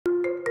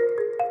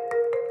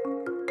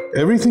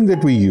Everything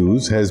that we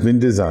use has been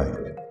designed.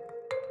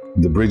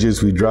 The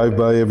bridges we drive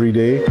by every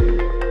day,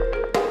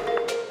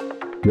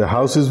 the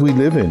houses we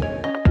live in,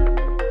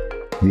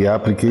 the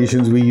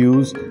applications we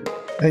use,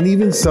 and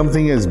even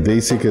something as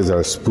basic as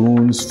our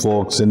spoons,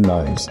 forks, and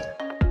knives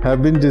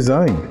have been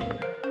designed.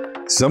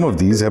 Some of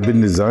these have been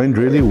designed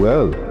really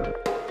well,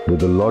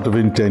 with a lot of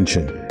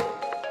intention,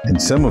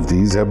 and some of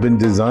these have been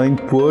designed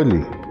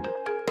poorly,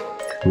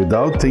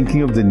 without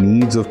thinking of the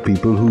needs of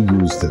people who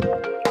use them.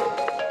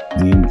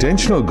 The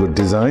intentional good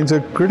designs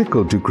are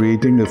critical to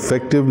creating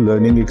effective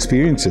learning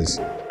experiences.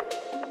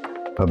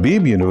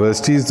 Habib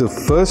University is the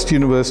first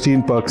university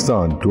in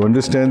Pakistan to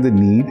understand the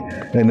need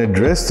and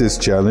address this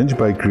challenge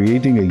by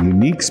creating a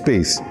unique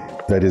space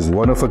that is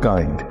one of a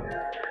kind.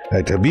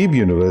 At Habib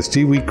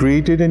University, we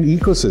created an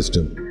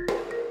ecosystem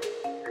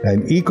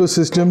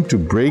to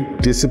break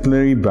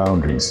disciplinary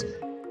boundaries,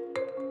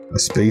 a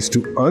space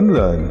to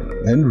unlearn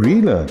and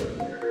relearn,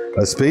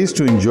 a space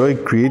to enjoy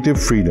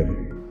creative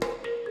freedom,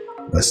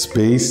 a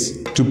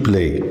space to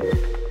play.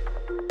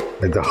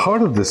 At the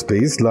heart of the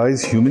space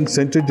lies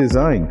human-centered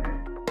design,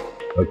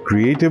 a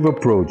creative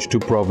approach to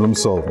problem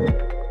solving.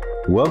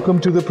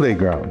 Welcome to the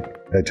playground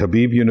at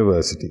Habib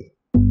University.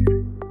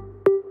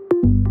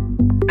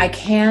 I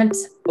can't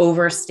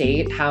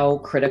overstate how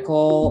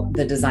critical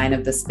the design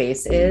of the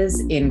space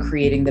is in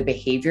creating the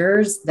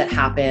behaviors that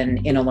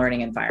happen in a learning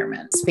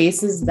environment.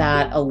 Spaces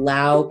that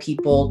allow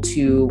people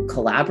to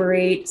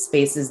collaborate,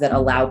 spaces that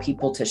allow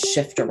people to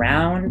shift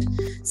around,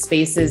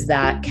 spaces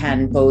that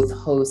can both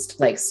host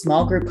like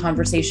small group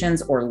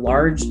conversations or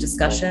large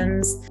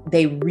discussions.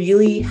 They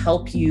really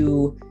help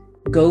you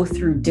go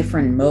through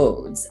different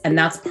modes. And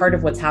that's part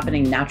of what's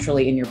happening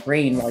naturally in your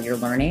brain while you're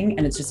learning.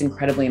 And it's just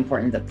incredibly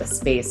important that the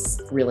space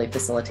really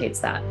facilitates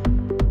that.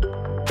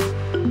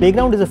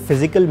 Playground is a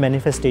physical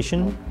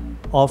manifestation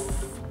of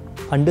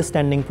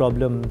understanding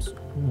problems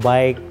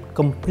by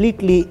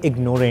completely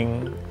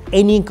ignoring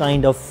any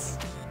kind of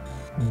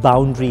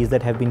boundaries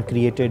that have been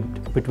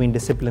created between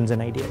disciplines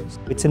and ideas.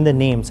 It's in the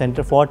name,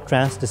 Center for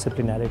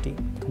Transdisciplinarity,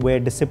 where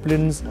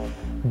disciplines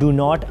do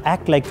not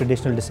act like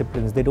traditional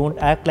disciplines. They don't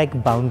act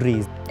like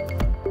boundaries.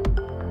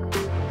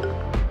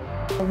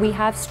 We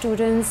have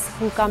students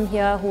who come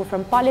here who are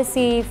from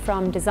policy,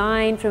 from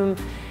design, from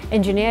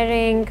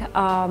engineering,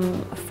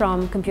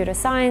 from computer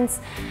science.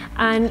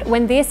 And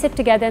when they sit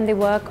together and they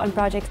work on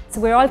projects,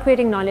 so we're all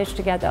creating knowledge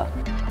together.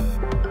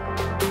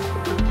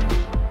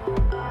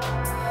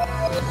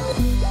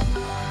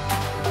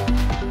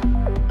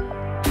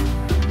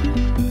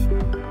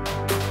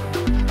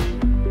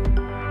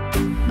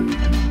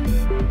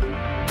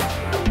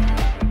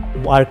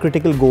 Our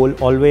critical goal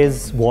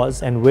always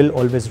was and will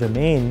always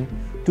remain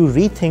to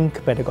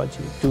rethink pedagogy,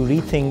 to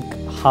rethink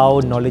how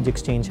knowledge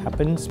exchange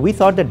happens. We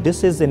thought that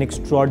this is an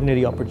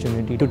extraordinary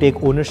opportunity to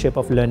take ownership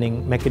of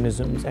learning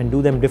mechanisms and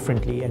do them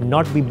differently and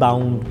not be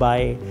bound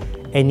by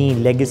any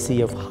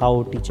legacy of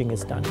how teaching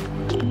is done.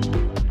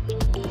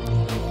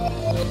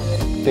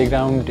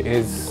 Playground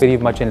is very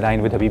much in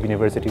line with Habib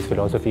University's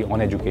philosophy on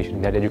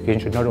education, that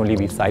education should not only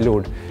be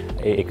siloed.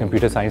 A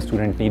computer science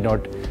student need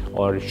not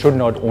or should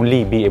not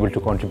only be able to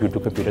contribute to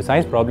computer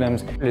science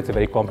problems. It's a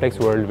very complex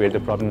world where the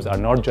problems are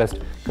not just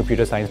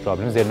computer science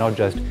problems, they're not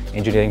just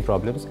engineering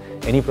problems.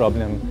 Any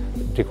problem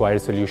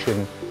requires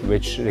solution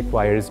which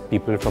requires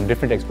people from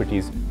different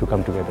expertise to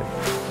come together.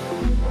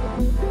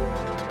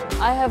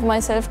 I have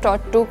myself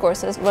taught two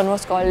courses. One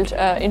was called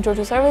Intro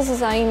to Service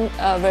Design,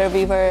 where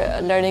we were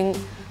learning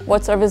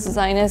what service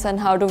design is and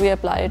how do we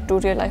apply it to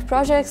real-life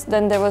projects.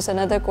 Then there was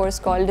another course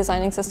called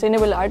Designing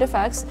Sustainable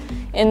Artifacts,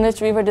 in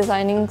which we were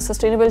designing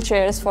sustainable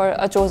chairs for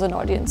a chosen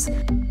audience.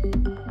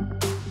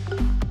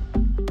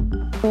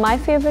 My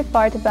favorite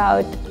part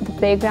about the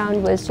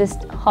playground was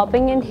just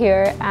hopping in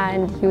here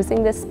and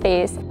using this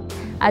space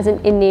as an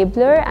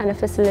enabler and a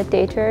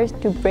facilitator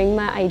to bring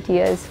my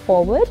ideas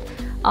forward,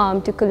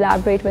 to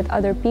collaborate with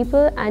other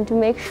people and to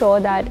make sure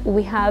that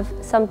we have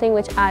something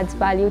which adds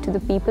value to the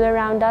people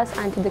around us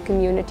and to the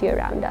community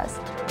around us.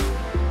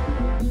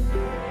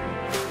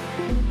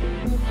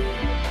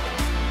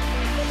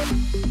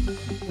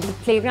 The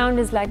playground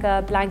is like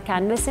a blank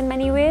canvas in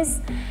many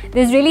ways.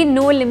 There's really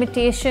no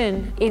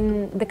limitation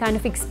in the kind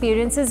of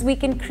experiences we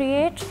can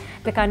create,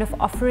 the kind of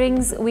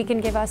offerings we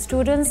can give our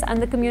students and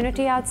the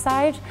community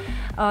outside,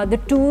 the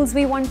tools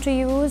we want to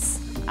use,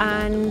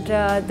 and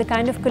the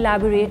kind of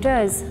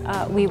collaborators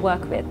we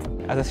work with.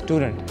 As a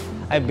student,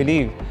 I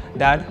believe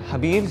that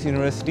Habib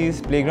University's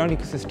playground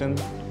ecosystem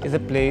is a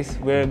place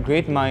where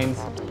great minds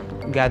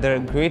gather,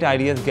 great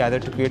ideas gather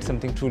to create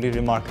something truly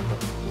remarkable.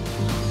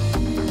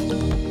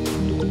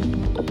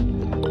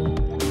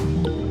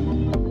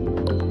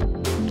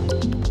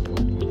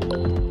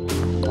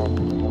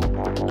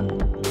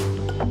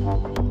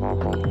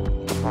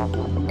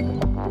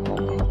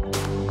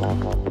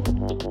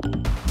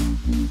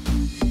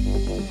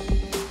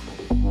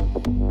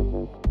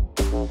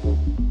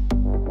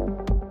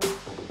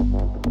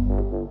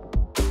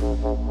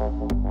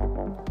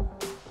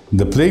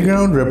 The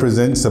playground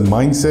represents a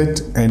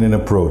mindset and an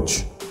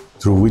approach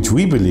through which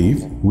we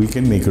believe we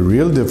can make a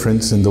real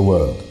difference in the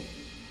world.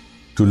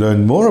 To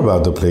learn more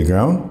about the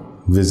playground,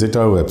 visit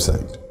our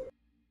website.